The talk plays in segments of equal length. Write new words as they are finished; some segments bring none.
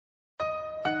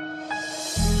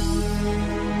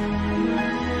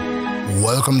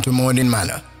Welcome to Morning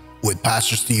Manna with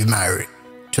Pastor Steve Myrie.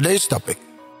 Today's topic,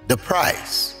 the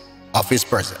price of his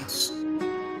presence.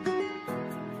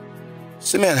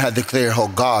 Simeon had declared how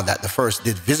God at the first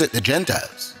did visit the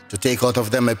Gentiles to take out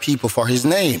of them a people for his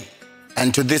name,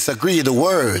 and to disagree the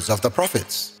words of the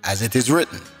prophets, as it is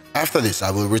written, "After this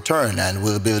I will return and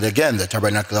will build again the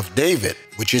tabernacle of David,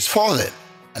 which is fallen,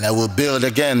 and I will build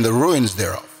again the ruins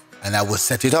thereof. And I will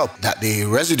set it up, that the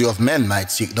residue of men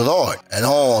might seek the Lord, and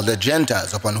all the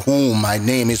Gentiles upon whom my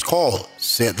name is called,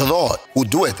 saith the Lord, who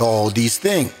doeth all these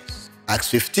things." Acts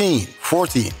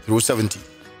 15:14-17.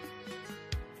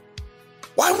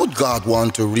 Why would God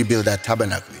want to rebuild that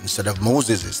tabernacle instead of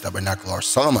Moses' tabernacle or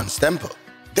Solomon's temple?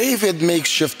 David's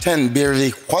makeshift tent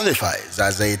barely qualifies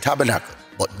as a tabernacle,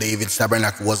 but David's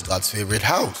tabernacle was God's favorite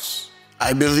house.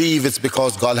 I believe it's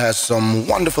because God has some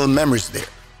wonderful memories there.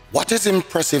 What is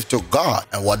impressive to God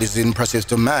and what is impressive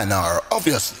to man are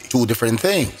obviously two different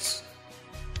things.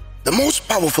 The most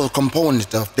powerful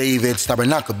component of David's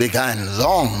tabernacle began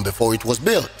long before it was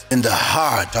built, in the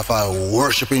heart of a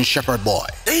worshiping shepherd boy.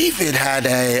 David had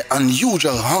an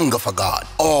unusual hunger for God,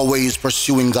 always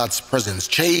pursuing God's presence,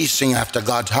 chasing after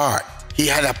God's heart. He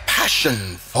had a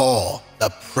passion for the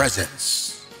presence.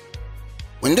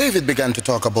 When David began to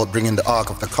talk about bringing the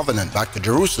Ark of the Covenant back to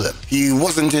Jerusalem, he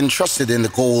wasn't interested in the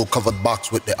gold-covered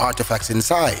box with the artifacts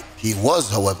inside. He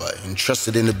was, however,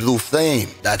 interested in the blue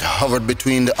flame that hovered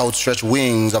between the outstretched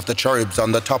wings of the cherubs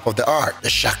on the top of the Ark,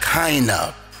 the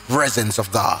Shekinah presence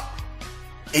of God.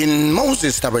 In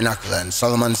Moses' tabernacle and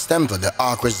Solomon's temple, the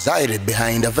Ark resided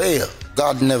behind a veil.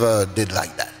 God never did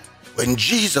like that. When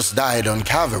Jesus died on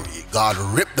Calvary, God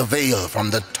ripped the veil from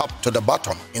the top to the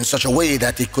bottom in such a way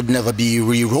that it could never be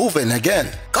rewoven again.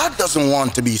 God doesn't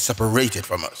want to be separated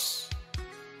from us.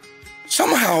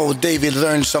 Somehow, David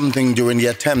learned something during the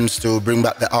attempts to bring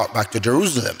back the Ark back to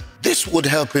Jerusalem. This would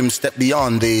help him step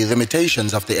beyond the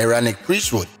limitations of the Aaronic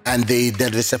priesthood and the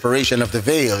deadly separation of the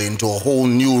veil into a whole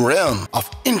new realm of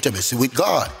intimacy with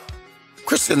God.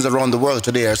 Christians around the world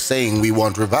today are saying we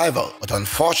want revival, but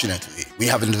unfortunately, we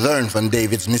haven't learned from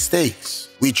David's mistakes.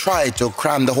 We try to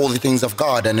cram the holy things of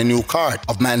God in a new cart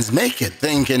of man's making,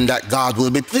 thinking that God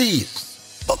will be pleased.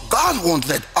 But God won't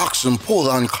let oxen pull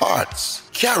on carts,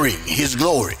 carrying his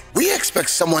glory. We expect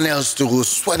someone else to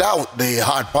sweat out the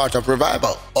hard part of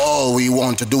revival. All we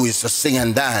want to do is to sing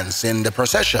and dance in the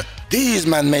procession. These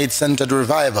man-made centered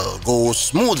revival go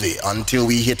smoothly until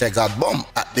we hit a God bump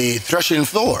at the threshing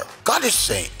floor. God is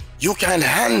saying, you can't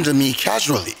handle me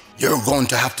casually. You're going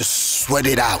to have to sweat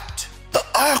it out. The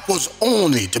ark was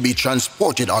only to be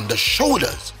transported on the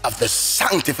shoulders of the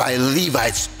sanctified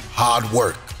Levites' hard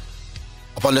work.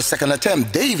 Upon the second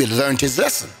attempt, David learned his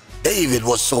lesson. David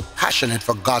was so passionate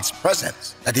for God's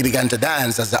presence that he began to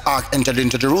dance as the ark entered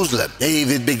into Jerusalem.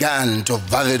 David began to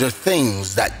value the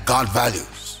things that God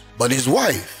values. But his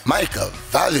wife, Michal,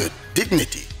 valued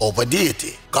dignity over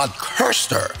deity. God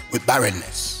cursed her with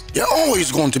barrenness. There are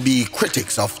always going to be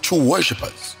critics of true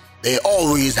worshipers. They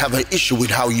always have an issue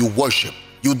with how you worship.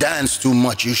 You dance too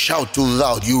much, you shout too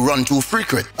loud, you run too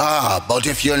frequent. But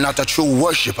if you're not a true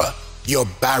worshiper, you're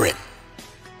barren.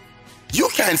 You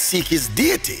can't seek his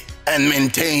deity and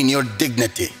maintain your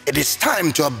dignity. It is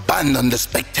time to abandon the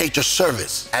spectator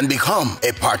service and become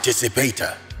a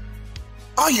participator.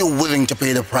 Are you willing to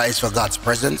pay the price for God's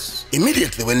presence?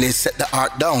 Immediately when they set the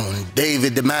ark down,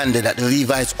 David demanded that the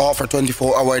Levites offer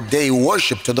 24-hour-a-day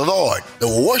worship to the Lord. The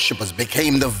worshippers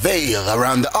became the veil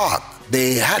around the ark.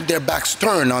 They had their backs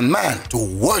turned on man to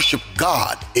worship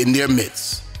God in their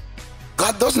midst.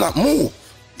 God does not move.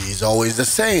 He's always the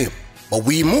same, but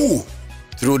we move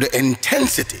through the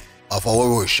intensity of our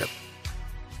worship.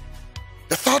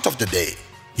 The thought of the day,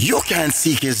 you can't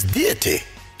seek his deity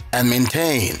and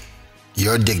maintain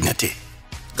your dignity.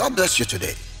 God bless you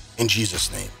today, in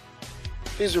Jesus' name.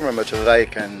 Please remember to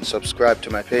like and subscribe to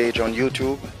my page on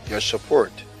YouTube. Your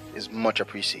support is much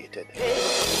appreciated.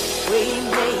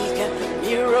 Waymaker,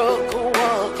 miracle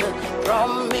worker,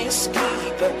 promise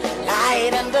keeper,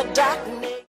 light in the darkness.